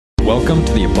Welcome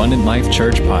to the Abundant Life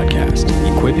Church podcast,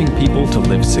 equipping people to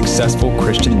live successful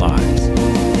Christian lives.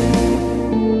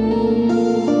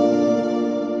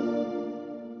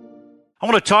 I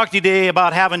want to talk to you today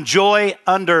about having joy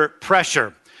under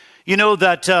pressure. You know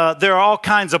that there are all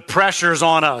kinds of pressures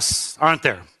on us, aren't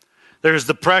there? There's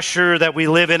the pressure that we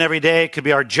live in every day. It could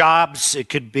be our jobs. It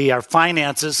could be our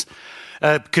finances.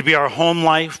 It could be our home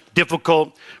life,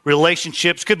 difficult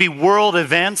relationships. It could be world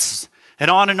events, and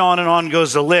on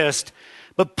goes the list.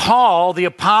 But Paul, the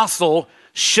apostle,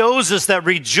 shows us that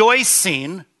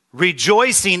rejoicing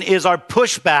is our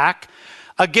pushback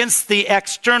against the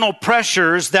external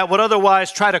pressures that would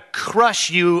otherwise try to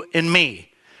crush you and me.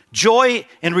 Joy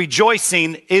and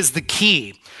rejoicing is the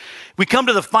key. We come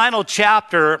to the final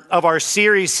chapter of our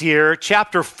series here,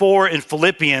 chapter 4 in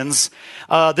Philippians,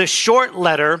 this short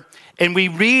letter, and we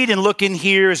read and look in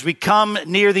here as we come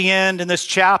near the end in this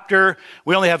chapter.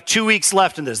 We only have 2 weeks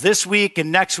left in this week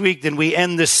and next week, then we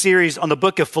end this series on the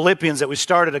book of Philippians that we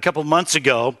started a couple months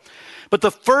ago. But the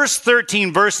first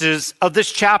 13 verses of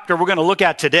this chapter we're going to look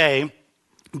at today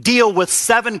deal with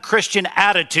 7 Christian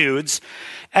attitudes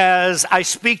as I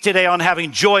speak today on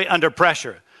having joy under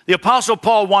pressure. The Apostle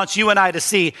Paul wants you and I to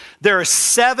see there are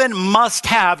 7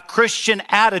 must-have Christian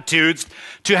attitudes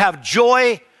to have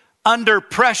joy under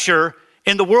pressure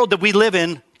in the world that we live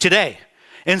in today.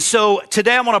 And so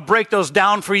today I want to break those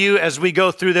down for you as we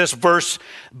go through this verse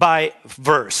by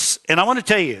verse. And I want to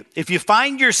tell you, if you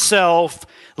find yourself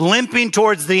limping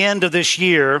towards the end of this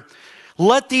year,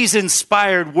 let these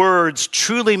inspired words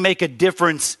truly make a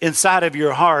difference inside of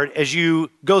your heart as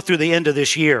you go through the end of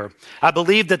this year. I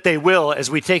believe that they will as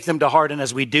we take them to heart and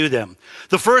as we do them.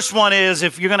 The first one is,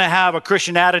 if you're going to have a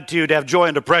Christian attitude to have joy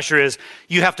under pressure, is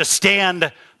you have to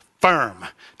stand firm.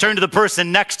 Turn to the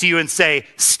person next to you and say,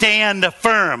 stand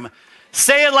firm.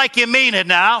 Say it like you mean it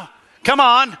now. Come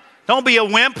on. Don't be a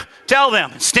wimp. Tell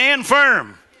them, stand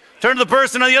firm. Turn to the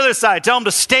person on the other side. Tell them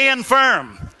to stand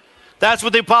firm. That's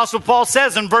what the Apostle Paul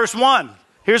says in verse 1.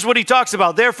 Here's what he talks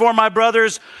about. Therefore, my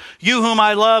brothers, you whom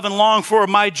I love and long for,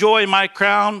 my joy and my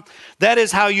crown, that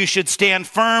is how you should stand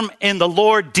firm in the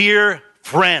Lord, dear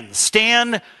friends.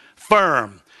 Stand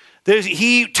firm.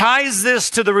 He ties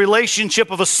this to the relationship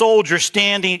of a soldier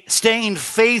staying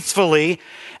faithfully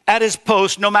at his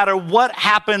post no matter what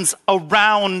happens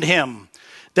around him.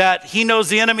 That he knows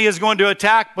the enemy is going to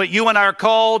attack, but you and I are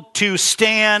called to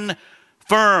stand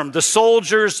firm. The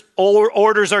soldier's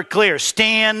orders are clear.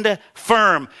 Stand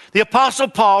firm. The Apostle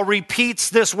Paul repeats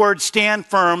this word stand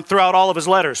firm throughout all of his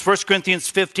letters. 1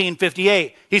 Corinthians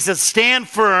 15:58. He says, stand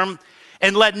firm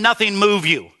and let nothing move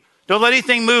you. Don't let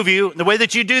anything move you. The way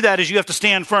that you do that is you have to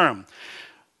stand firm.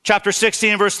 Chapter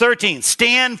 16, verse 13,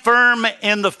 stand firm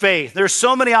in the faith. There's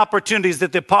so many opportunities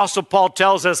that the Apostle Paul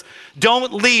tells us,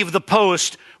 don't leave the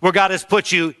post where God has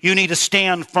put you. You need to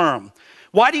stand firm.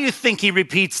 Why do you think he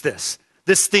repeats this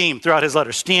theme throughout his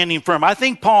letter, standing firm? I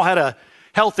think Paul had a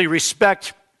healthy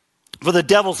respect for the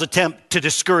devil's attempt to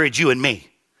discourage you and me,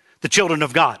 the children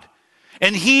of God.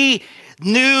 And he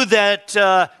knew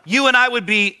that you and I would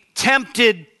be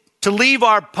tempted to leave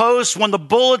our post when the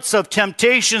bullets of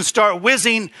temptation start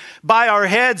whizzing by our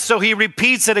heads. So he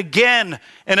repeats it again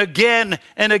and again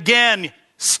and again.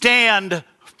 Stand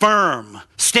firm.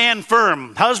 Stand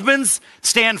firm. Husbands,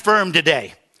 stand firm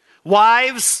today.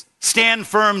 Wives, stand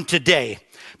firm today.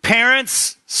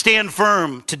 Parents, stand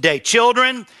firm today.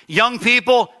 Children, young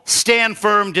people, stand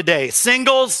firm today.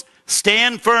 Singles,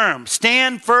 stand firm.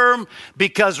 Stand firm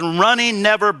because running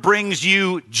never brings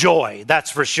you joy. That's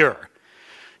for sure.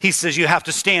 He says you have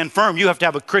to stand firm. You have to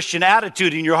have a Christian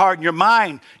attitude in your heart and your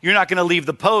mind. You're not going to leave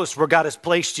the post where God has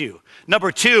placed you.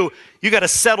 Number 2, you got to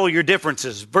settle your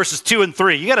differences. Verses 2 and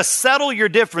 3. You got to settle your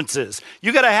differences.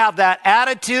 You got to have that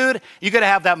attitude. You got to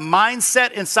have that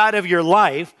mindset inside of your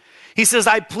life. He says,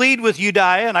 I plead with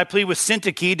Euodia and I plead with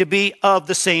Syntyche to be of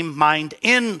the same mind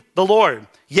in the Lord.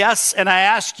 Yes, and I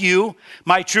ask you,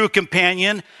 my true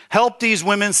companion, help these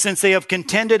women since they have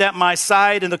contended at my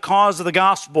side in the cause of the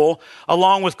gospel,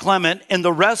 along with Clement and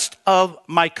the rest of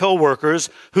my co-workers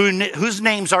whose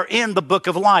names are in the book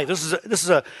of life. This is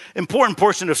an important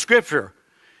portion of Scripture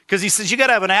because he says you got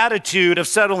to have an attitude of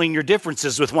settling your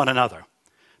differences with one another.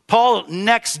 Paul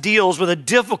next deals with a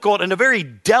difficult and a very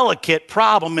delicate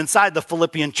problem inside the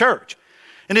Philippian church.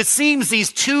 And it seems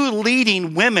these 2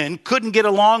 leading women couldn't get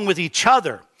along with each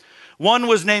other. One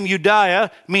was named Euodia,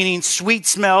 meaning sweet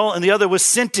smell, and the other was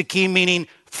Syntyche, meaning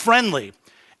friendly.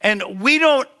 And we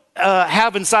don't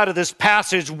have inside of this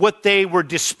passage what they were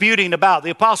disputing about. The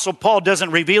Apostle Paul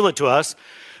doesn't reveal it to us,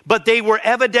 but they were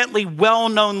evidently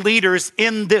well-known leaders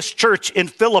in this church in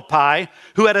Philippi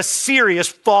who had a serious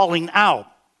falling out.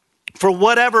 For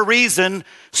whatever reason,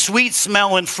 sweet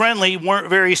smell and friendly weren't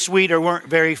very sweet or weren't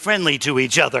very friendly to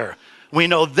each other. We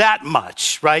know that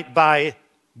much, right, by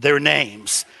their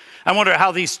names. I wonder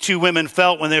how these two women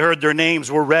felt when they heard their names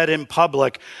were read in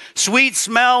public. Sweet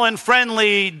smell and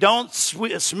friendly don't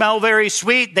smell very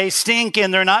sweet. They stink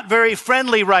and they're not very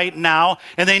friendly right now,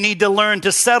 and they need to learn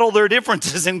to settle their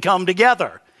differences and come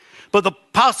together. But the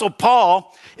Apostle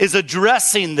Paul is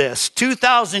addressing this.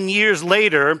 2,000 years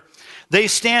later, they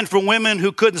stand for women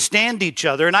who couldn't stand each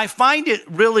other. And I find it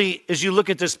really, as you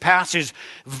look at this passage,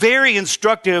 very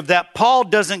instructive that Paul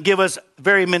doesn't give us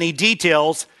very many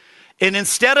details. And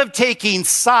instead of taking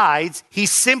sides, he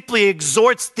simply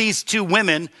exhorts these two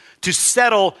women to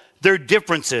settle their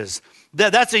differences.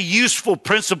 That's a useful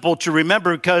principle to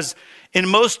remember, because in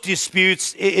most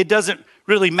disputes, it doesn't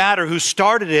really matter who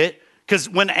started it, because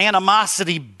when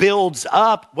animosity builds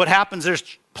up, what happens,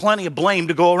 there's plenty of blame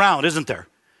to go around, isn't there?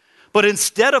 But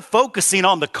instead of focusing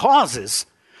on the causes,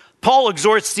 Paul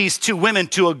exhorts these two women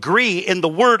to agree, and the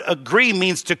word agree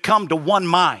means to come to one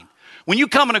mind. When you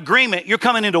come in agreement, you're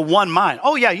coming into one mind.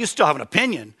 Oh yeah, you still have an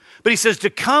opinion. But he says to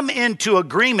come into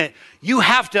agreement, you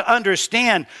have to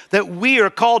understand that we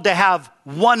are called to have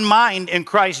one mind in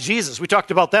Christ Jesus. We talked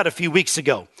about that a few weeks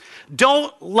ago.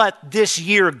 Don't let this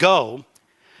year go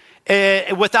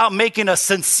without making a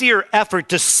sincere effort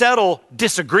to settle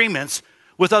disagreements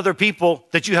with other people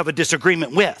that you have a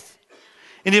disagreement with.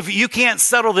 And if you can't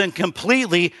settle them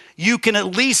completely, you can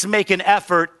at least make an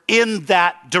effort in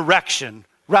that direction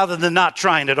rather than not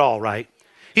trying at all, right?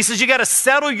 He says you got to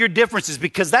settle your differences,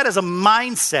 because that is a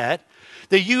mindset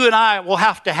that you and I will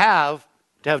have to have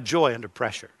joy under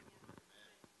pressure.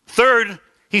 Third,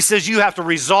 he says you have to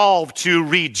resolve to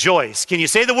rejoice. Can you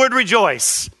say the word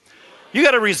rejoice? You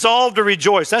got to resolve to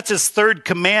rejoice. That's his third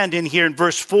command in here in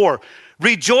verse 4.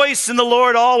 Rejoice in the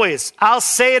Lord always. I'll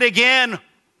say it again.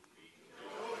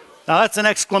 Now that's an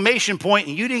exclamation point,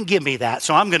 and you didn't give me that,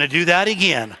 so I'm going to do that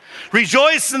again.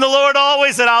 Rejoice in the Lord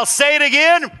always, and I'll say it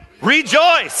again.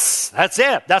 Rejoice. That's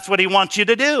it. That's what he wants you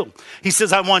to do. He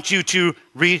says, I want you to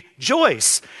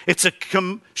rejoice. It's a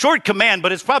short command,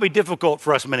 but it's probably difficult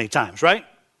for us many times, right?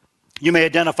 You may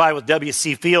identify with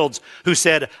W.C. Fields, who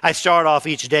said, I start off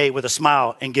each day with a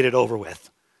smile and get it over with.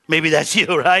 Maybe that's you,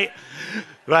 right?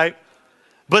 Right?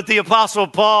 But the Apostle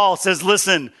Paul says,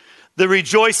 listen, the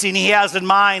rejoicing he has in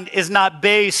mind is not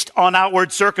based on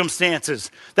outward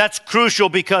circumstances. That's crucial,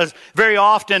 because very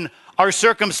often our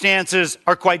circumstances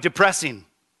are quite depressing.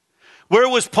 Where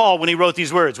was Paul when he wrote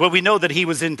these words? Well, we know that he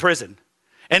was in prison.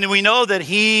 And we know that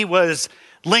he was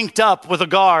linked up with a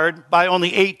guard by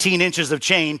only 18 inches of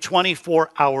chain,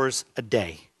 24 hours a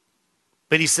day.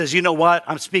 But he says, you know what?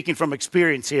 I'm speaking from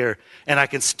experience here, and I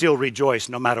can still rejoice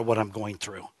no matter what I'm going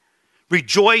through.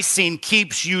 Rejoicing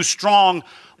keeps you strong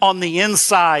on the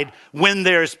inside when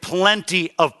there's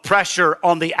plenty of pressure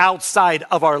on the outside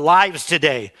of our lives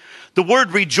today. The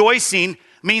word rejoicing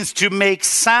means to make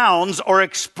sounds or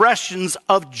expressions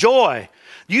of joy.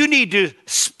 You need to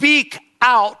speak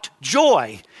out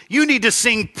joy. You need to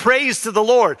sing praise to the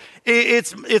Lord.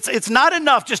 It's not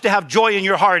enough just to have joy in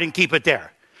your heart and keep it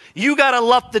there. You got to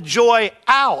let the joy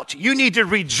out. You need to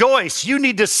rejoice. You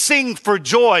need to sing for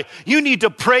joy. You need to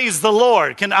praise the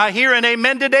Lord. Can I hear an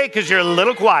amen today? Because you're a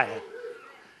little quiet.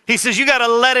 He says you got to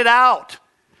let it out.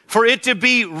 For it to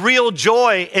be real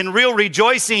joy and real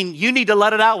rejoicing, you need to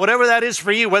let it out, whatever that is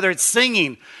for you, whether it's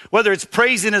singing, whether it's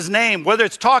praising his name, whether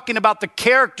it's talking about the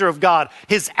character of God,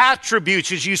 his attributes,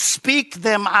 as you speak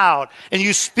them out, and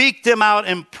you speak them out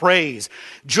in praise.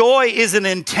 Joy is an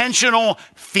intentional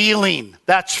feeling,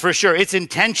 that's for sure. It's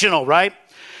intentional, right?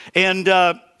 And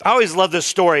I always love this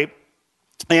story,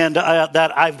 and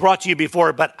that I've brought to you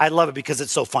before, but I love it because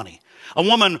it's so funny. A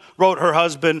woman wrote her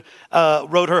husband,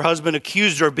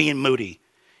 accused her of being moody.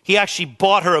 He actually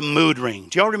bought her a mood ring.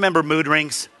 Do y'all remember mood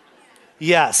rings?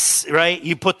 Yes, right?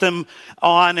 You put them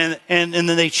on and then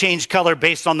they change color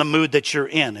based on the mood that you're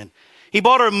in. And he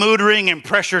bought her a mood ring and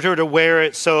pressured her to wear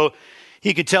it so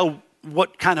he could tell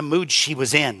what kind of mood she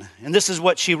was in. And this is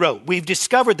what she wrote. We've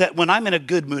discovered that when I'm in a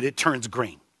good mood, it turns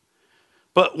green.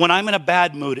 But when I'm in a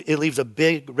bad mood, it leaves a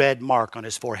big red mark on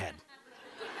his forehead.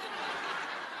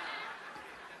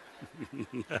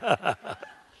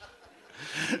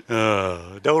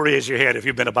 Don't raise your hand if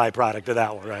you've been a byproduct of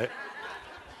that one, right?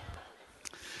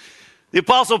 The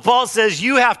Apostle Paul says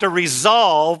you have to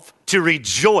resolve to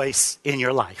rejoice in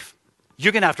your life.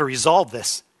 You're going to have to resolve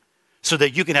this so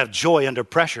that you can have joy under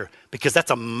pressure, because that's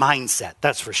a mindset,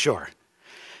 that's for sure.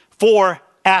 4,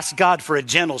 ask God for a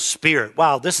gentle spirit.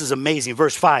 Wow, this is amazing.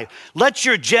 Verse 5, let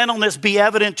your gentleness be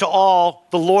evident to all.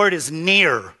 The Lord is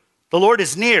near. The Lord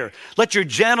is near. Let your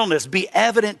gentleness be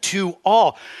evident to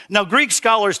all. Now, Greek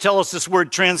scholars tell us this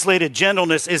word translated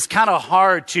gentleness is kind of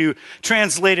hard to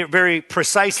translate it very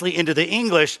precisely into the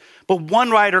English, but one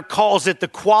writer calls it the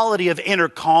quality of inner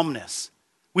calmness.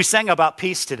 We sang about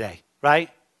peace today, right?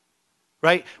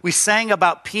 Right? We sang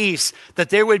about peace, that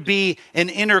there would be an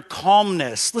inner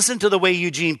calmness. Listen to the way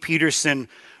Eugene Peterson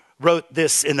wrote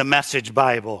this in the Message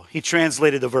Bible. He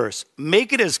translated the verse.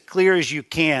 Make it as clear as you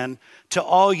can to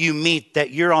all you meet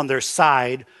that you're on their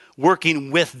side,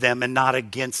 working with them and not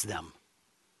against them.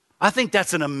 I think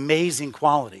that's an amazing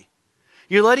quality.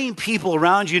 You're letting people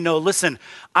around you know, listen,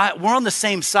 we're on the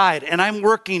same side and I'm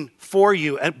working for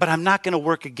you, but I'm not going to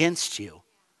work against you.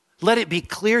 Let it be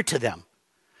clear to them.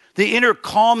 The inner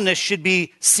calmness should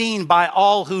be seen by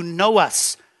all who know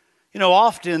us. You know,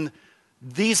 often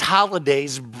these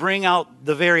holidays bring out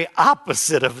the very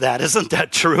opposite of that. Isn't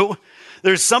that true?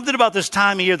 There's something about this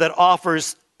time of year that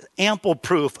offers ample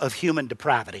proof of human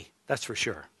depravity. That's for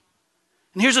sure.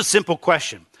 And here's a simple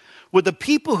question. Would the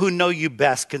people who know you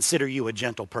best consider you a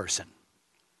gentle person?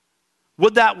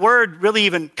 Would that word really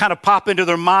even kind of pop into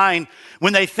their mind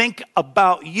when they think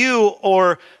about you?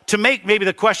 Or to make maybe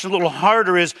the question a little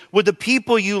harder is, would the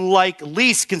people you like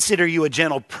least consider you a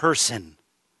gentle person?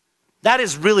 That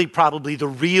is really probably the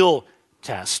real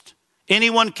test.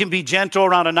 Anyone can be gentle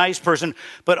around a nice person,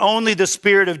 but only the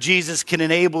Spirit of Jesus can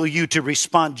enable you to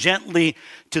respond gently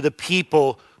to the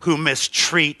people who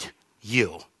mistreat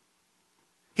you.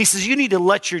 He says you need to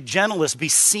let your gentleness be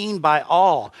seen by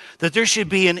all, that there should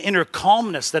be an inner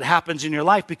calmness that happens in your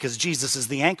life because Jesus is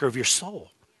the anchor of your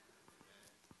soul.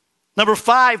 Number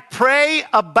 5, pray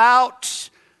about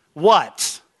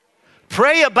what?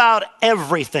 Pray about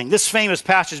everything. This famous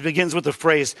passage begins with the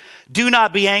phrase, do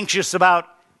not be anxious about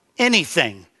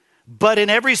anything, but in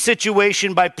every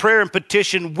situation by prayer and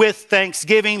petition with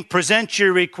thanksgiving, present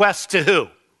your requests to who?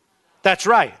 That's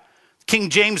right. King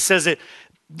James says it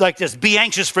like this, be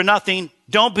anxious for nothing.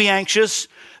 Don't be anxious.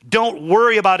 Don't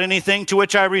worry about anything, to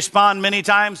which I respond many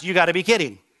times, you got to be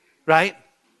kidding, right?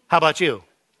 How about you?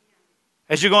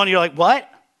 As you're going, you're like, what?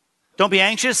 Don't be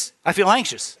anxious? I feel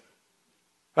anxious,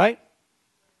 right?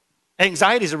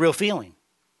 Anxiety is a real feeling.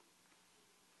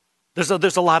 There's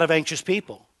a lot of anxious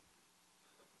people.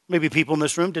 Maybe people in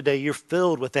this room today, you're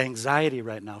filled with anxiety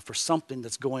right now for something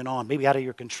that's going on, maybe out of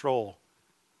your control.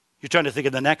 You're trying to think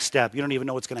of the next step. You don't even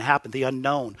know what's going to happen, the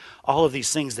unknown, all of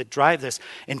these things that drive this.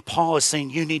 And Paul is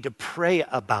saying you need to pray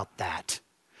about that.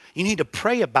 You need to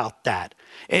pray about that.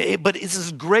 But this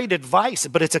is great advice,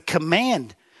 but it's a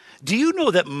command. Do you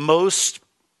know that most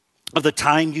of the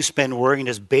time you spend worrying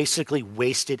is basically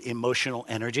wasted emotional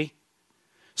energy?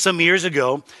 Some years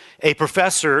ago, a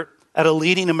professor at a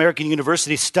leading American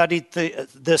university studied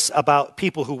this about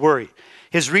people who worry.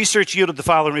 His research yielded the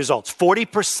following results.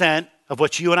 40% of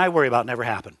what you and I worry about never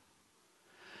happen.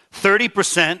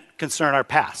 30% concern our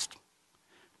past.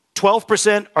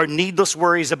 12% are needless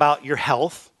worries about your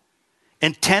health.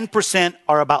 And 10%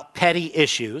 are about petty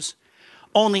issues.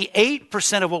 Only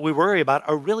 8% of what we worry about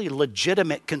are really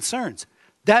legitimate concerns.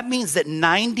 That means that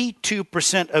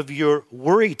 92% of your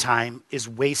worry time is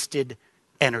wasted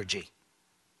energy.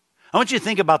 I want you to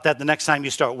think about that the next time you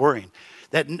start worrying.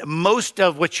 That most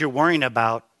of what you're worrying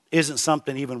about isn't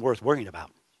something even worth worrying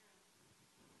about.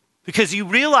 Because you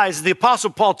realize the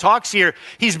Apostle Paul talks here,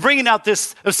 he's bringing out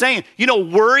this of saying,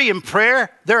 worry and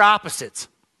prayer, they're opposites.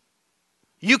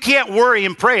 You can't worry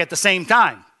and pray at the same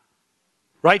time.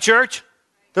 Right, church?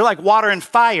 They're like water and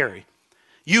fire.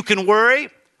 You can worry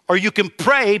or you can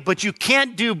pray, but you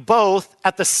can't do both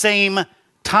at the same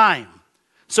time.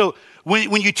 So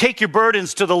when you take your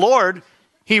burdens to the Lord,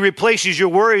 he replaces your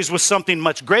worries with something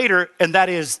much greater, and that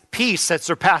is peace that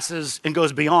surpasses and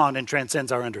goes beyond and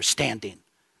transcends our understanding.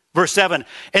 Verse 7,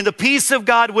 and the peace of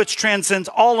God which transcends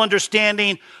all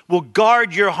understanding will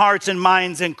guard your hearts and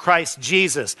minds in Christ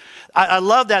Jesus. I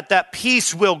love that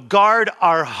peace will guard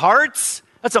our hearts.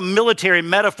 That's a military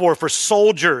metaphor for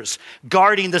soldiers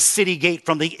guarding the city gate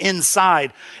from the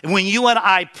inside. And when you and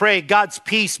I pray, God's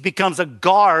peace becomes a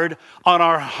guard on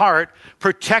our heart,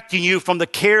 protecting you from the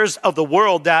cares of the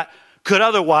world that could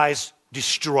otherwise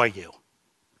destroy you.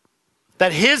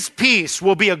 That his peace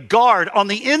will be a guard on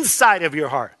the inside of your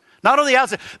heart. Not on the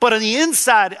outside, but on the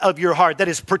inside of your heart that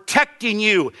is protecting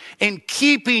you and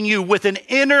keeping you with an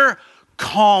inner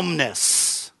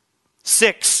calmness.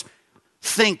 6,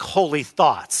 think holy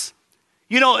thoughts.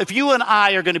 If you and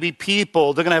I are going to be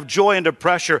people, they're going to have joy under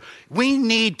pressure, we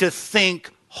need to think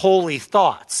holy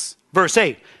thoughts. Verse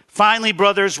 8, finally,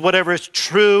 brothers, whatever is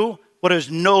true, whatever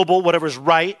is noble, whatever is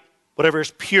right, whatever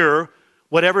is pure,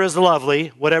 whatever is lovely,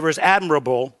 whatever is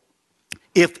admirable,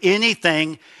 if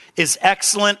anything is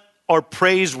excellent or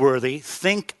praiseworthy,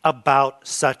 think about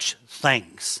such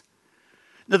things.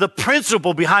 Now, the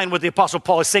principle behind what the Apostle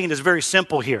Paul is saying is very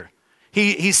simple here.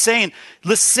 He's saying,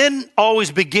 sin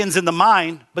always begins in the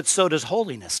mind, but so does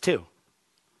holiness too.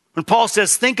 When Paul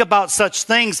says, think about such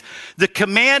things, the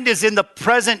command is in the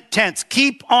present tense.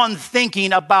 Keep on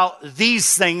thinking about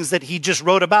these things that he just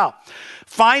wrote about.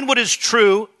 Find what is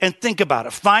true and think about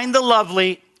it. Find the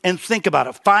lovely and think about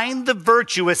it. Find the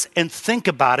virtuous and think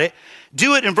about it.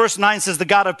 Do it. In verse 9 says, the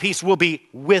God of peace will be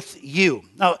with you.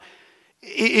 Now,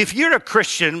 if you're a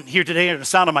Christian here today at the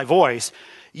sound of my voice,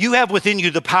 you have within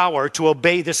you the power to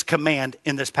obey this command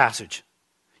in this passage.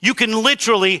 You can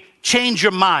literally change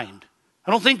your mind.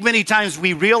 I don't think many times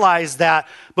we realize that,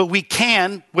 but we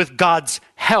can with God's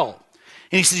help.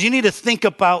 And he says, you need to think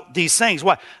about these things.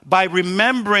 Why? By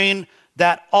remembering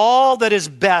that all that is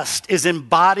best is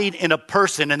embodied in a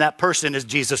person, and that person is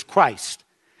Jesus Christ.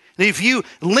 And if you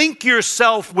link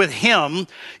yourself with him,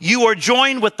 you are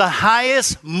joined with the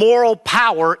highest moral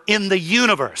power in the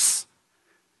universe.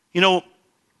 You know,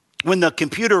 when the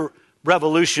computer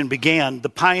revolution began, the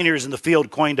pioneers in the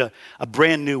field coined a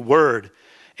brand new word.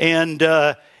 And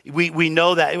we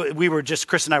know that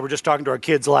Chris and I were just talking to our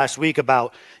kids last week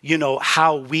about,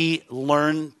 how we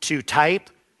learn to type.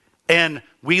 And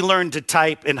we learned to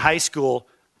type in high school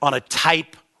on a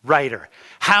typewriter.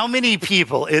 How many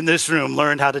people in this room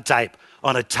learned how to type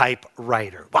on a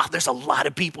typewriter? Wow, there's a lot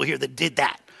of people here that did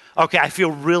that. Okay, I feel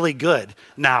really good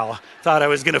now. Thought I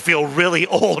was going to feel really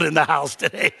old in the house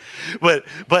today. But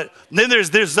then there's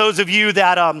those of you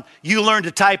that you learn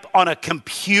to type on a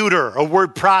computer, a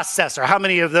word processor. How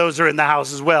many of those are in the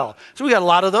house as well? So we got a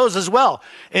lot of those as well.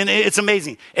 And it's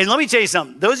amazing. And let me tell you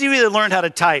something. Those of you that learned how to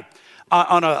type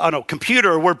on a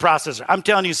computer or word processor, I'm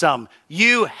telling you something.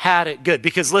 You had it good.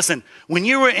 Because listen, when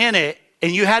you were in it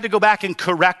and you had to go back and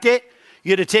correct it,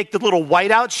 you had to take the little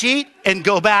whiteout sheet and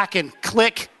go back and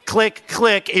click,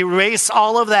 erase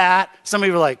all of that. Some of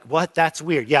you are like, what? That's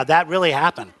weird. Yeah, that really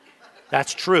happened.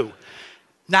 That's true.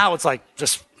 Now it's like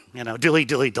just,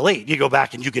 delete. You go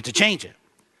back and you get to change it.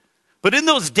 But in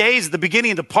those days, the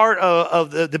beginning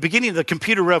of the beginning of the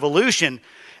computer revolution,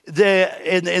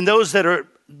 and those that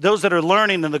are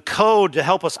learning in the code to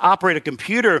help us operate a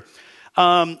computer,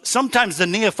 sometimes the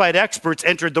neophyte experts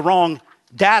entered the wrong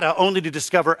data only to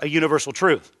discover a universal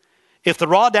truth. If the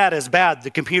raw data is bad, the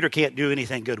computer can't do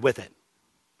anything good with it.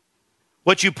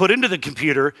 What you put into the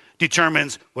computer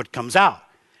determines what comes out.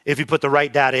 If you put the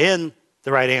right data in,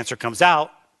 the right answer comes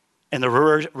out, and the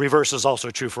reverse is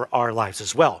also true for our lives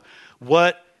as well.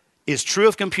 What is true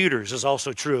of computers is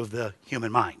also true of the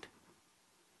human mind,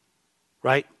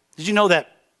 right? Did you know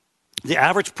that the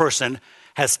average person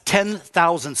has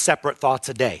 10,000 separate thoughts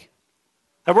a day?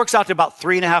 That works out to about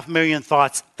 3.5 million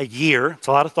thoughts a year. It's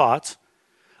a lot of thoughts.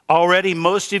 Already,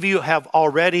 most of you have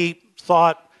already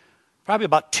thought probably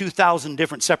about 2,000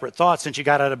 different separate thoughts since you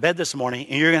got out of bed this morning,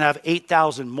 and you're going to have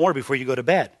 8,000 more before you go to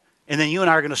bed. And then you and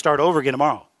I are going to start over again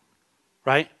tomorrow,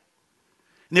 right?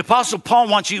 And the Apostle Paul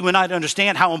wants you and I to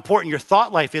understand how important your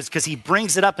thought life is because he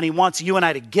brings it up and he wants you and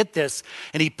I to get this,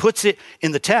 and he puts it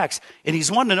in the text, and he's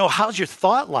wanting to know, how's your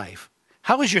thought life?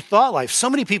 How is your thought life? So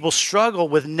many people struggle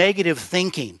with negative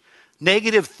thinking.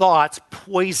 Negative thoughts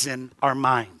poison our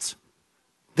minds.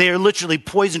 They are literally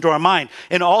poison to our mind.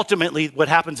 And ultimately, what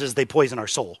happens is they poison our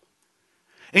soul.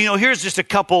 And here's just a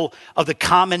couple of the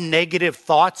common negative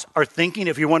thoughts or thinking,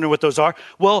 if you're wondering what those are.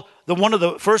 Well, one of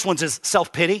the first ones is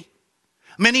self-pity.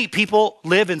 Many people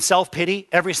live in self-pity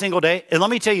every single day. And let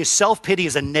me tell you, self-pity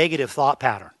is a negative thought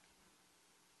pattern.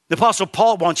 The Apostle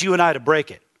Paul wants you and I to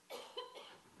break it.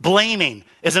 Blaming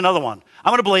is another one.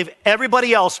 I'm going to blame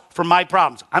everybody else for my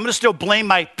problems. I'm going to still blame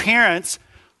my parents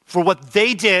for what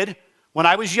they did when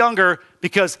I was younger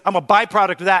because I'm a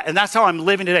byproduct of that, and that's how I'm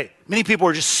living today. Many people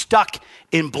are just stuck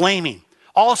in blaming.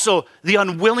 Also, the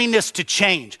unwillingness to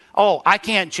change. Oh, I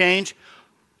can't change.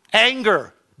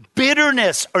 Anger,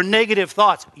 bitterness, or negative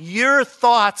thoughts. Your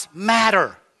thoughts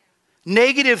matter.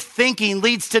 Negative thinking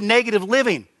leads to negative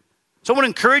living. So I want to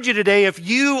encourage you today, if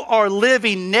you are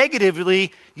living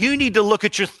negatively, you need to look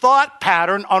at your thought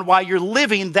pattern on why you're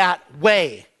living that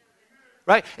way,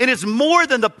 right? And it's more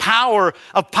than the power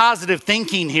of positive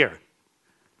thinking here.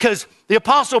 Because the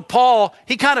Apostle Paul,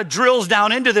 he kind of drills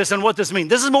down into this and what this means.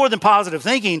 This is more than positive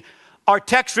thinking. Our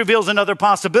text reveals another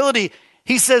possibility.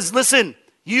 He says, listen,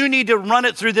 you need to run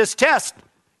it through this test.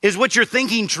 Is what you're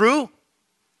thinking true?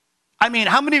 I mean,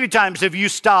 how many times have you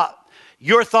stopped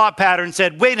your thought pattern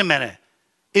said, wait a minute,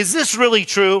 is this really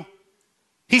true?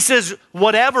 He says,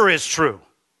 whatever is true.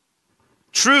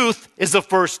 Truth is the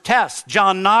first test.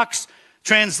 John Knox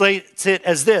translates it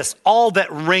as this, all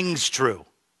that rings true.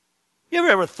 You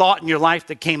ever thought in your life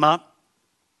that came up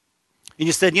and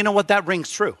you said, you know what, that rings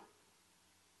true?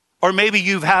 Or maybe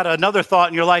you've had another thought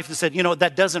in your life that said, you know,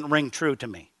 that doesn't ring true to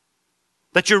me.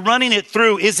 That you're running it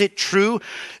through. Is it true?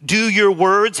 Do your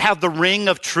words have the ring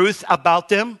of truth about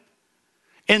them?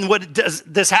 And what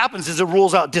this happens is it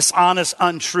rules out dishonest,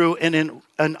 untrue, and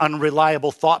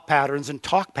unreliable thought patterns and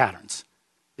talk patterns.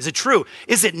 Is it true?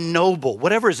 Is it noble?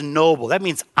 Whatever is noble, that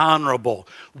means honorable,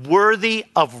 worthy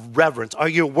of reverence. Are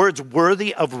your words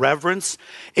worthy of reverence?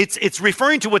 It's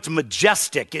referring to what's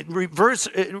majestic. It refers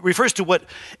to what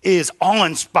is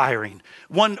awe-inspiring.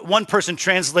 One person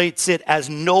translates it as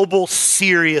noble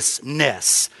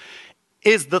seriousness.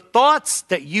 Is the thoughts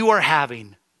that you are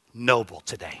having noble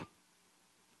today?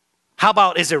 How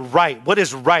about, is it right? What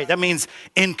is right? That means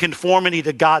in conformity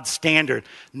to God's standard.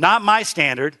 Not my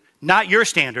standard, not your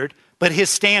standard, but his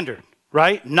standard,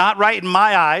 right? Not right in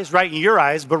my eyes, right in your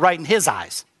eyes, but right in his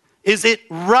eyes. Is it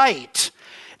right?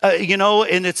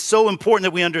 And it's so important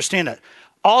that we understand it.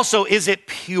 Also, is it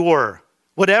pure?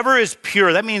 Whatever is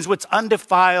pure, that means what's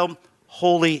undefiled,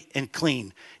 holy, and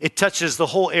clean. It touches the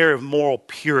whole area of moral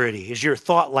purity. Is your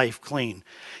thought life clean?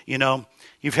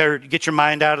 You've heard, get your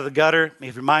mind out of the gutter.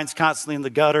 If your mind's constantly in the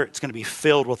gutter, it's going to be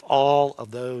filled with all of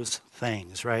those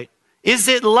things, right? Is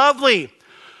it lovely?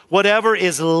 Whatever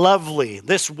is lovely.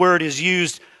 This word is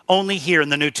used only here in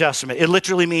the New Testament. It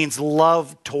literally means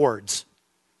love towards.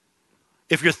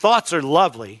 If your thoughts are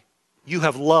lovely, you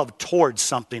have love towards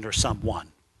something or someone.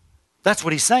 That's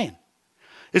what he's saying.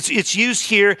 It's used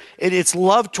here, it's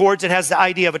love towards. It has the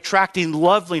idea of attracting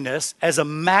loveliness as a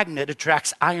magnet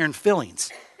attracts iron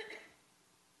fillings.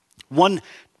 One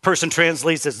person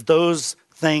translates as those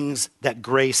things that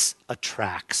grace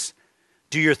attracts.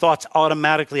 Do your thoughts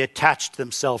automatically attach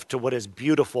themselves to what is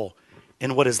beautiful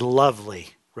and what is lovely,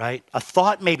 right? A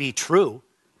thought may be true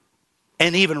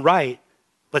and even right,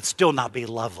 but still not be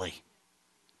lovely.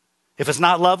 If it's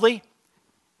not lovely,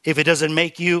 if it doesn't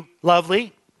make you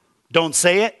lovely, don't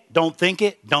say it, don't think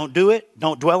it, don't do it,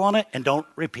 don't dwell on it, and don't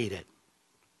repeat it.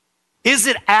 Is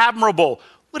it admirable?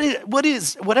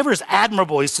 Whatever is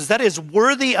admirable, he says, that is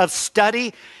worthy of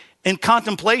study and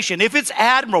contemplation. If it's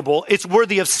admirable, it's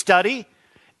worthy of study,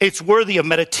 it's worthy of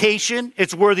meditation,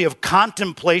 it's worthy of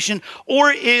contemplation,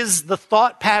 or is the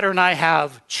thought pattern I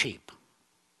have cheap?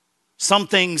 Some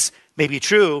things may be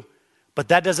true, but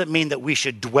that doesn't mean that we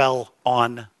should dwell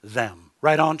on them.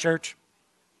 Right on, church?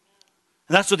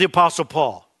 And that's what the Apostle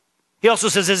Paul. He also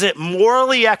says, is it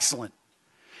morally excellent?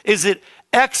 Is it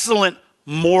excellent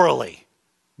morally?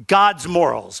 God's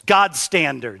morals, God's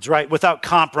standards, right? Without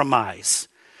compromise,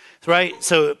 right?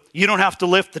 So you don't have to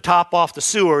lift the top off the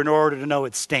sewer in order to know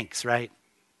it stinks, right?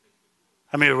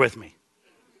 I mean, you're with me.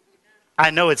 I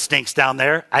know it stinks down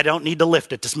there. I don't need to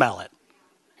lift it to smell it.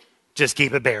 Just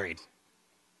keep it buried.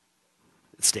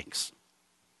 It stinks,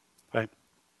 right?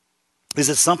 Is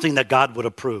it something that God would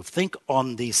approve? Think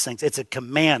on these things. It's a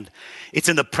command. It's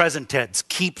in the present tense.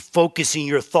 Keep focusing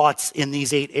your thoughts in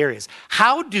these 8 areas.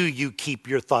 How do you keep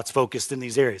your thoughts focused in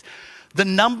these areas? The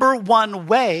number one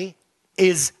way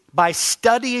is by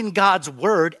studying God's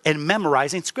word and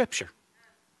memorizing scripture.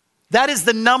 That is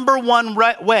the number one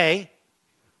way.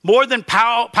 More than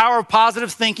power of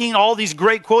positive thinking, all these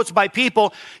great quotes by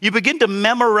people, you begin to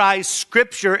memorize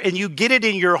scripture and you get it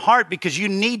in your heart because you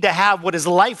need to have what is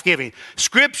life-giving.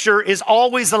 Scripture is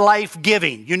always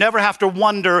life-giving. You never have to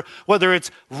wonder whether it's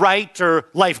right or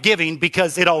life-giving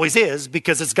because it always is,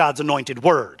 because it's God's anointed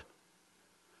word.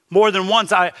 More than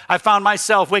once, I found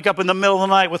myself wake up in the middle of the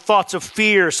night with thoughts of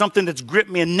fear, something that's gripped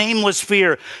me, a nameless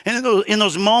fear. And in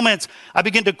those moments, I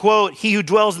begin to quote, "He who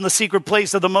dwells in the secret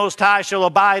place of the Most High shall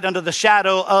abide under the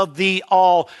shadow of the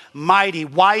Almighty."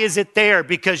 Why is it there?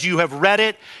 Because you have read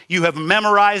it, you have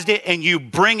memorized it, and you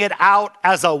bring it out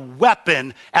as a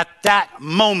weapon at that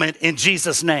moment in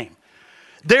Jesus' name.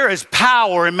 There is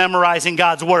power in memorizing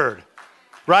God's word,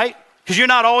 right? Because you're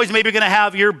not always maybe going to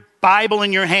have your Bible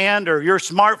in your hand or your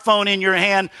smartphone in your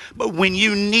hand, but when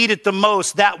you need it the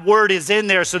most, that word is in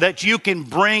there so that you can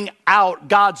bring out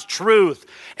God's truth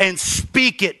and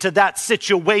speak it to that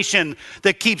situation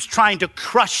that keeps trying to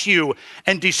crush you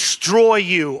and destroy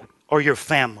you or your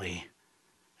family.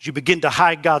 As you begin to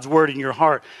hide God's word in your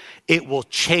heart, it will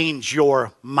change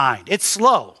your mind. It's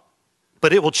slow,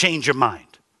 but it will change your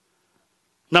mind.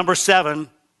 Number 7,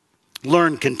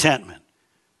 learn contentment.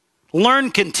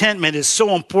 Learn contentment is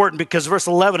so important because verse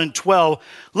 11 and 12,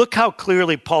 look how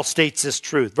clearly Paul states this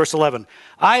truth. Verse 11,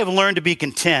 I have learned to be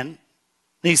content.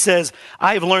 And he says,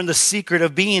 I have learned the secret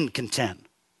of being content.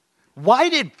 Why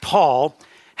did Paul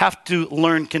have to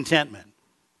learn contentment?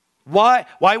 Why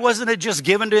wasn't it just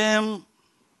given to him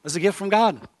as a gift from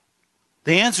God?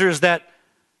 The answer is that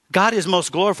God is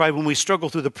most glorified when we struggle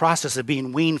through the process of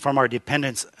being weaned from our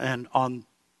dependence and on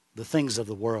the things of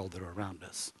the world that are around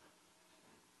us.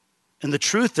 And the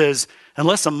truth is,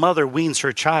 unless a mother weans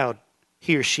her child,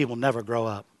 he or she will never grow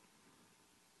up.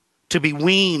 To be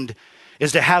weaned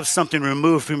is to have something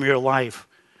removed from your life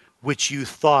which you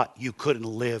thought you couldn't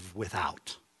live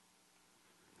without.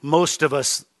 Most of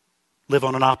us live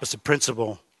on an opposite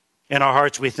principle. In our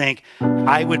hearts, we think,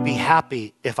 I would be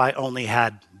happy if I only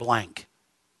had blank.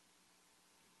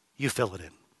 You fill it in.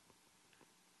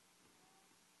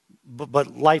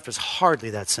 But life is hardly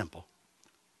that simple.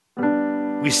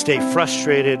 We stay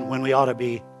frustrated when we ought to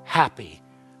be happy,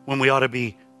 when we ought to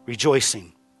be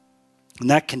rejoicing. And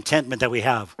that contentment that we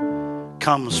have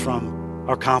comes from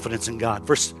our confidence in God.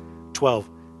 Verse 12,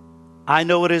 I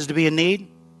know what it is to be in need.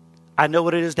 I know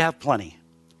what it is to have plenty.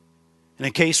 And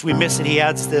in case we miss it, he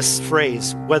adds this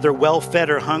phrase, whether well-fed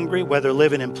or hungry, whether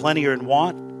living in plenty or in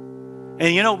want.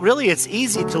 And you know, really it's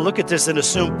easy to look at this and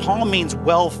assume Paul means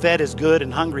well-fed is good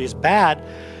and hungry is bad,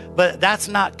 but that's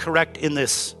not correct in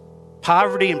this.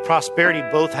 Poverty and prosperity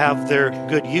both have their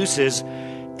good uses,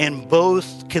 and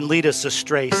both can lead us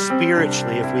astray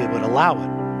spiritually if we would allow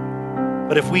it.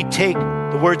 But if we take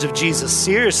the words of Jesus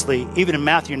seriously, even in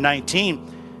Matthew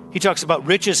 19, he talks about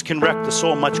riches can wreck the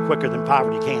soul much quicker than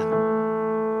poverty can.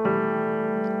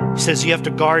 He says you have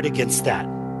to guard against that.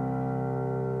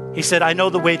 He said, I know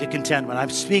the way to contentment. I'm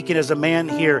speaking as a man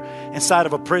here inside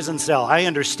of a prison cell. I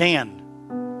understand.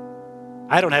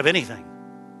 I don't have anything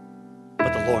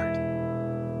but the Lord.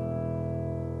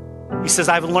 He says,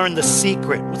 I've learned the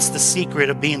secret. What's the secret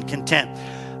of being content?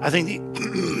 I think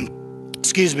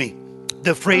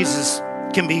the phrases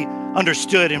can be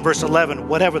understood in verse 11,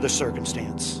 whatever the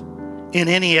circumstance, in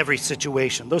every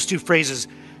situation. Those two phrases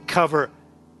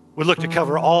we look to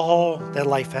cover all that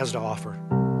life has to offer.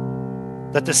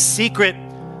 That the secret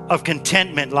of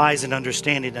contentment lies in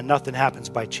understanding that nothing happens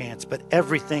by chance, but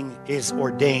everything is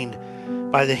ordained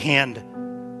by the hand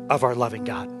of our loving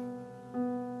God.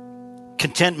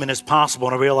 Contentment is possible,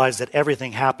 and I realize that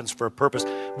everything happens for a purpose,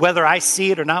 whether I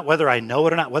see it or not, whether I know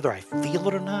it or not, whether I feel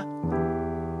it or not.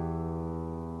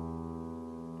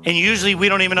 And usually we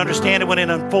don't even understand it when it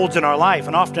unfolds in our life.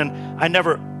 And often I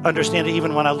never understand it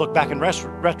even when I look back in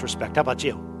retrospect. How about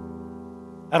you?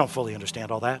 I don't fully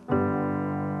understand all that.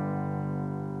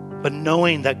 But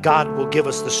knowing that God will give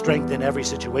us the strength in every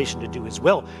situation to do his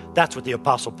will, that's what the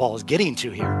Apostle Paul is getting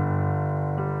to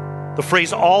here. The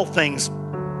phrase all things,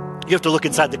 you have to look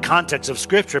inside the context of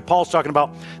Scripture. Paul's talking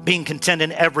about being content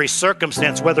in every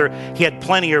circumstance, whether he had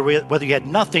plenty or whether he had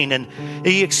nothing. And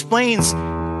he explains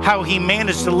how he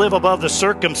managed to live above the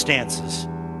circumstances.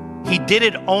 He did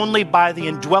it only by the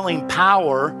indwelling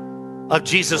power of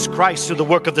Jesus Christ through the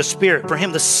work of the Spirit. For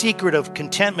him, the secret of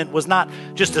contentment was not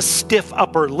just a stiff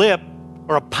upper lip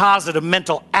or a positive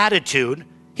mental attitude.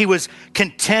 He was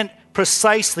content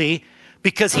precisely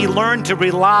because he learned to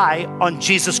rely on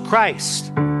Jesus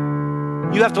Christ.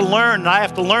 You have to learn, and I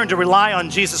have to learn to rely on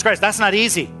Jesus Christ. That's not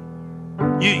easy.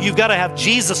 You've got to have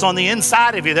Jesus on the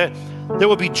inside of you. There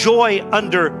will be joy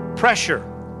under pressure.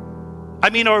 I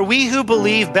mean, are we who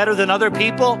believe better than other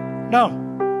people?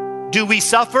 No. Do we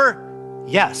suffer?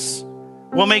 Yes.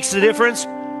 What makes the difference?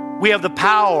 We have the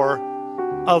power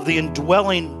of the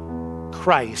indwelling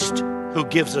Christ who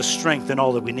gives us strength in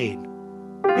all that we need.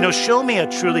 You know, show me a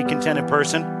truly contented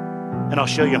person and I'll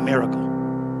show you a miracle.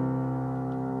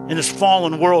 In this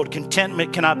fallen world,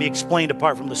 contentment cannot be explained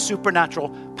apart from the supernatural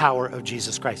power of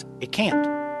Jesus Christ. It can't.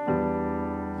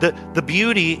 The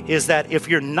beauty is that if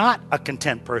you're not a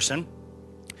content person,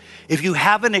 if you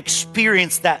haven't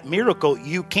experienced that miracle,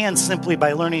 you can simply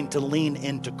by learning to lean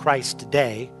into Christ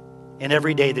today and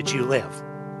every day that you live,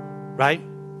 right?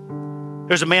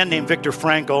 There's a man named Viktor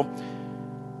Frankl.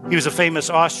 He was a famous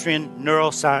Austrian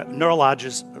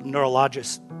neurologist,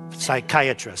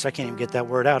 psychiatrist. I can't even get that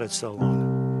word out. It's so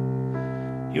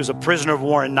long. He was a prisoner of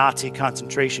war in Nazi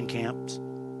concentration camps.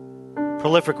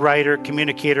 Prolific writer,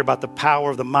 communicator about the power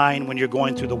of the mind when you're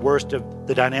going through the worst of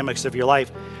the dynamics of your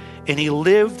life. And he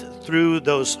lived through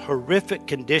those horrific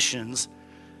conditions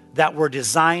that were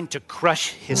designed to crush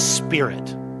his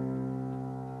spirit,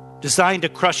 designed to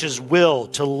crush his will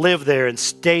to live there and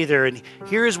stay there. And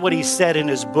here's what he said in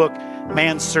his book,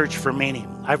 Man's Search for Meaning.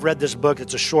 I've read this book.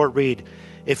 It's a short read.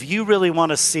 If you really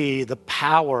want to see the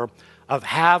power of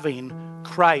having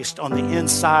Christ on the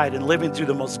inside and living through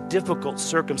the most difficult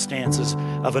circumstances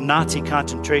of a Nazi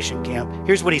concentration camp,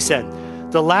 here's what he said.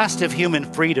 The last of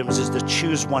human freedoms is to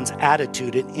choose one's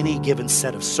attitude in any given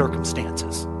set of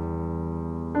circumstances.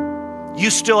 You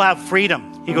still have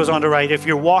freedom. He goes on to write, if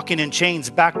you're walking in chains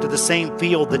back to the same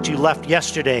field that you left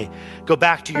yesterday, go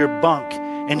back to your bunk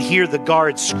and hear the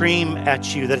guards scream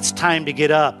at you that it's time to get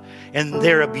up, and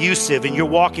they're abusive, and you're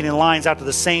walking in lines out to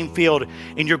the same field,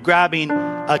 and you're grabbing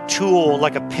a tool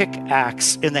like a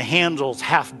pickaxe and the handle's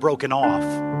half broken off.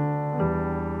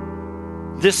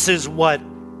 This is what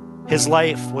his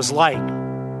life was like.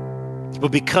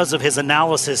 But because of his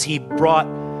analysis, he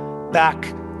brought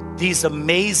back these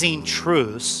amazing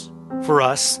truths for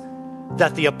us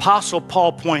that the Apostle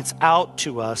Paul points out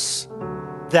to us,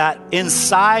 that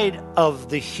inside of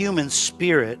the human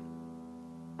spirit,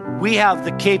 we have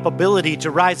the capability to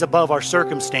rise above our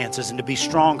circumstances and to be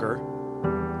stronger.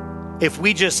 If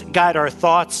we just guide our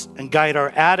thoughts and guide our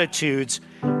attitudes,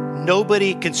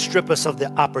 nobody can strip us of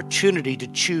the opportunity to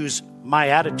choose my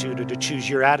attitude or to choose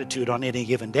your attitude on any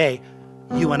given day.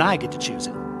 You and I get to choose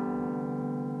it.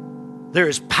 There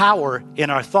is power in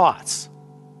our thoughts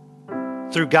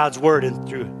through God's word and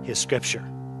through his scripture.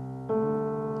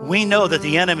 We know that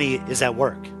the enemy is at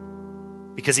work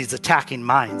because he's attacking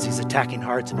minds, he's attacking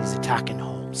hearts, and he's attacking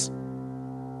homes.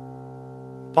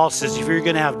 Paul says if you're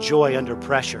going to have joy under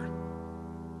pressure,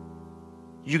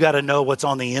 you got to know what's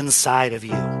on the inside of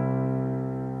you.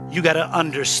 You got to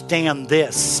understand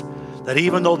this, that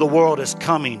even though the world is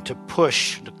coming to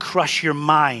push, to crush your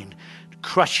mind, to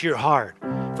crush your heart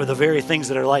for the very things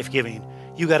that are life-giving,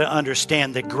 you got to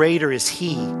understand that greater is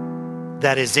he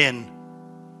that is in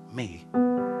me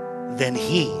than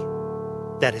he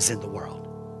that is in the world.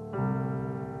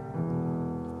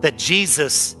 That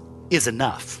Jesus is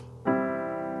enough.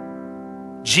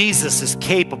 Jesus is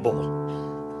capable.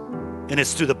 And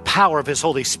it's through the power of his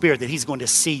Holy Spirit that he's going to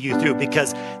see you through,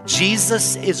 because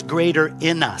Jesus is greater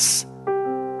in us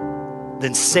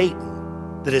than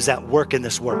Satan that is at work in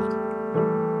this world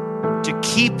to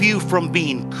keep you from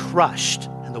being crushed.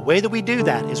 And the way that we do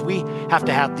that is we have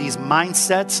to have these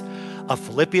mindsets of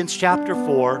Philippians chapter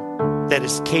 4 that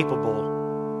is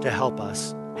capable to help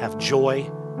us have joy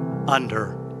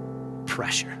under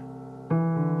pressure.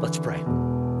 Let's pray.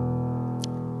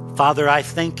 Father, I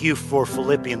thank you for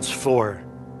Philippians 4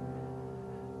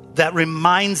 that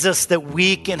reminds us that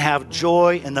we can have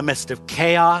joy in the midst of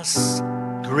chaos,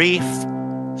 grief,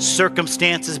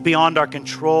 circumstances beyond our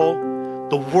control,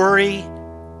 the worry,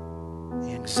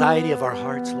 the anxiety of our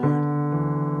hearts,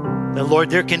 Lord. That, Lord,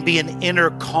 there can be an inner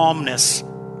calmness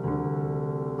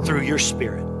through your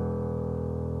Spirit.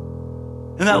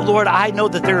 And that, Lord, I know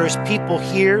that there is people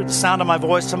here, the sound of my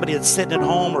voice, somebody that's sitting at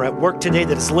home or at work today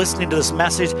that is listening to this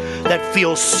message that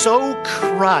feels so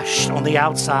crushed on the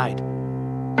outside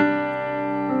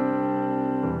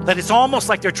that it's almost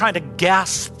like they're trying to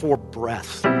gasp for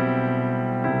breath.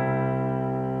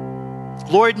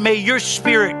 Lord, may your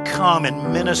Spirit come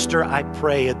and minister, I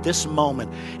pray, at this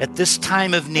moment, at this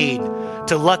time of need,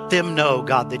 to let them know,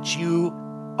 God, that you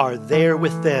are there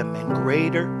with them, and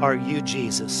greater are you,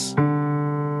 Jesus,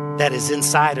 that is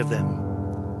inside of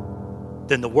them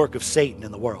than the work of Satan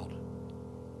in the world.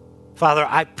 Father,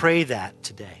 I pray that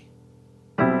today.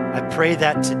 I pray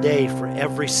that today for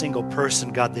every single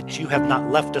person, God, that you have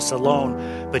not left us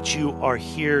alone, but you are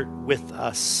here with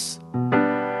us.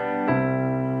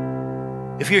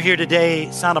 If you're here today,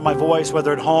 sound of my voice,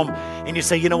 whether at home, and you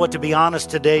say, you know what, to be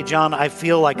honest today, John, I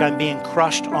feel like I'm being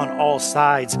crushed on all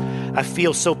sides. I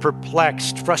feel so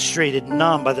perplexed, frustrated,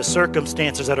 numb by the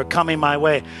circumstances that are coming my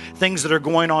way, things that are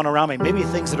going on around me, maybe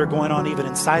things that are going on even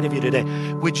inside of you today.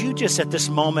 Would you just at this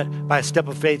moment, by a step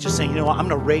of faith, just say, you know what, I'm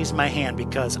going to raise my hand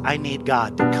because I need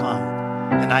God to come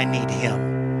and I need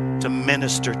him to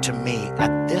minister to me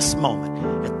at this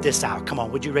moment, at this hour. Come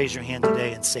on, would you raise your hand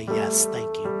today and say, yes,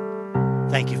 thank you.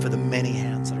 Thank you for the many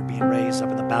hands that are being raised up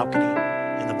in the balcony,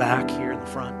 in the back, here in the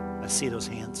front. I see those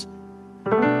hands.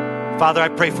 Father, I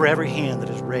pray for every hand that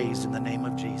is raised in the name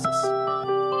of Jesus.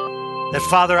 That,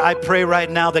 Father, I pray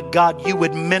right now that, God, you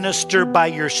would minister by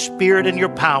your Spirit and your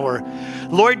power,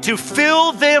 Lord, to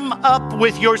fill them up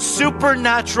with your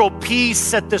supernatural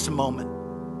peace at this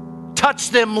moment. Touch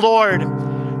them, Lord.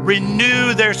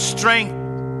 Renew their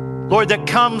strength, Lord, that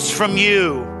comes from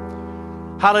you.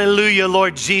 Hallelujah,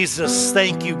 Lord Jesus.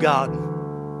 Thank you, God.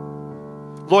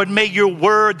 Lord, may your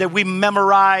word that we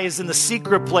memorize in the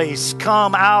secret place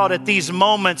come out at these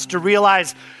moments to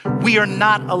realize we are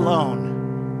not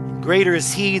alone. Greater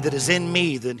is he that is in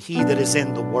me than he that is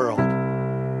in the world.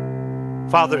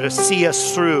 Father, to see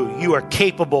us through, you are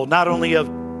capable not only of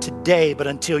today, but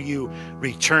until you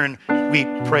return. We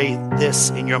pray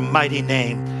this in your mighty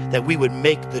name, that we would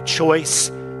make the choice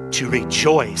to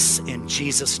rejoice in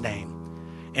Jesus' name.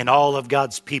 And all of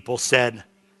God's people said,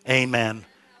 amen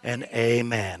and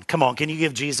amen. Come on, can you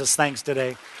give Jesus thanks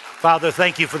today? Father,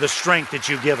 thank you for the strength that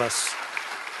you give us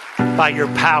by your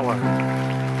power.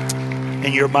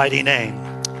 In your mighty name,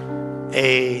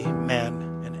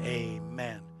 amen and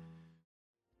amen.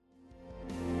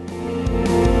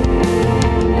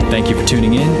 Thank you for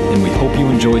tuning in, and we hope you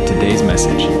enjoyed today's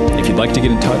message. If you'd like to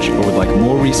get in touch or would like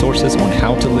more resources on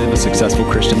how to live a successful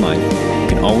Christian life, you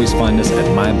can always find us at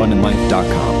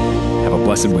myabundantlife.com. Have a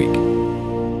blessed week.